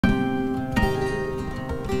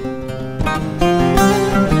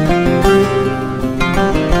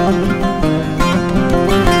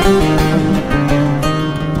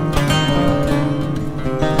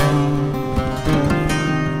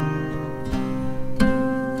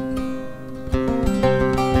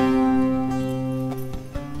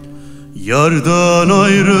Yardan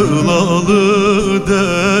ayrılalı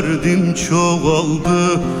derdim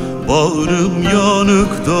çoğaldı, bağrım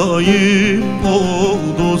yanıktayım o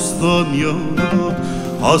dosttan yana.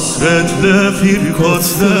 Hasretle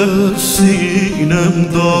firkatle sinem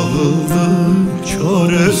dağıldı,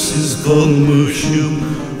 çaresiz kalmışım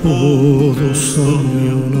o dosttan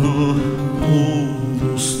yana, o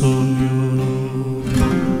dosttan yana.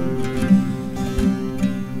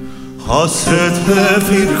 Hasretle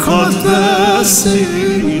firkatle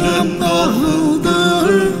sinem dağıldı,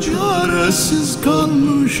 çaresiz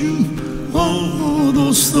kalmışım o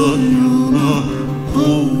dosttan yana, o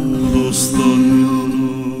dosttan yana.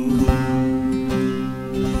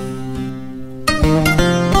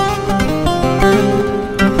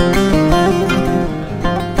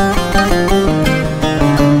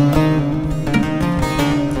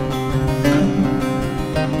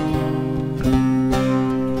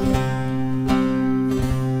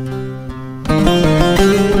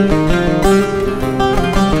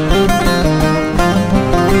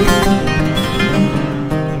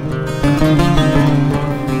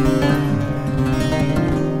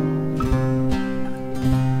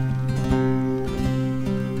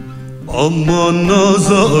 Aman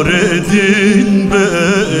nazar edin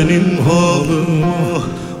benim halıma,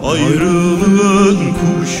 ayrılığın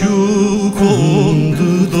kuşu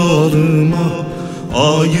kondu dalıma.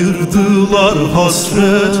 Ayırdılar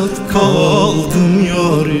hasret kaldım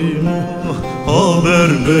yarime, haber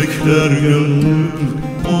bekler gönlüm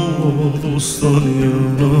o dosttan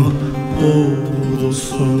yana, o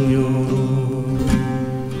dosttan yana.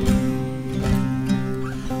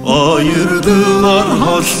 Ayırdılar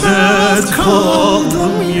hasret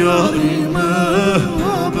kaldım yarime,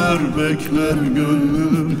 haber bekler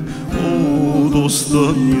gönlüm o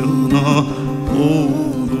dosttan yana, o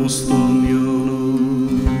dosttan yana.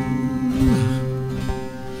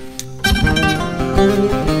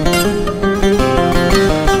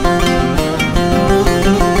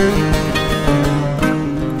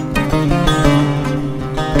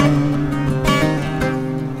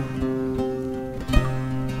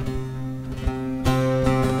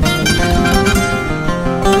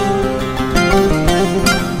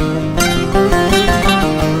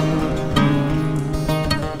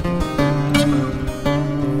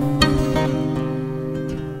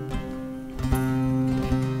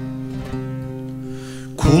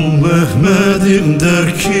 Kul Mehmet'im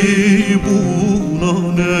der ki buna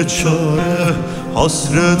ne çare,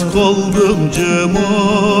 hasret kaldım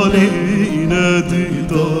cemaline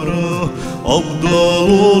didara. Abdal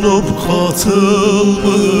olup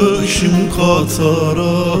katılmışım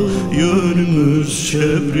Katar'a, yönümüz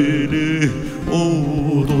çevrili o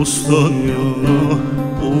dosttan yana,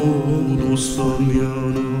 o dosttan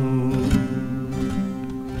yana.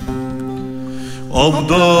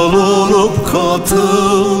 Abdal olup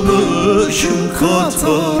katılmışım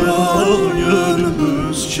Katar'a,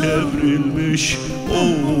 yönümüz çevrilmiş o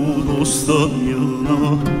dosttan yana,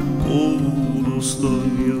 o dosttan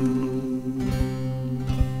yana.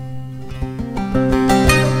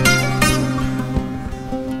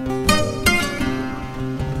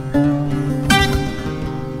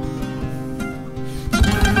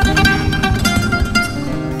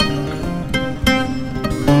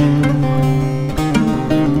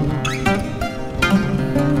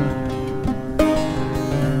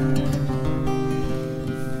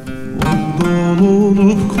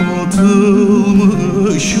 Olup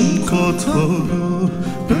katılmışım Katar'a,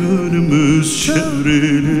 önümüz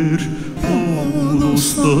çevrilir o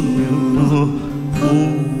dosttan yana, o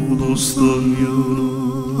dosttan yana.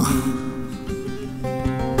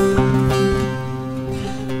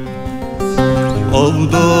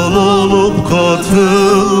 Abdal olup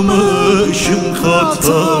katılmışım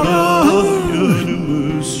Katar'a,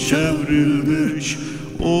 önümüz çevrilmiş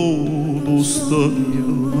o dosttan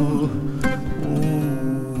yana,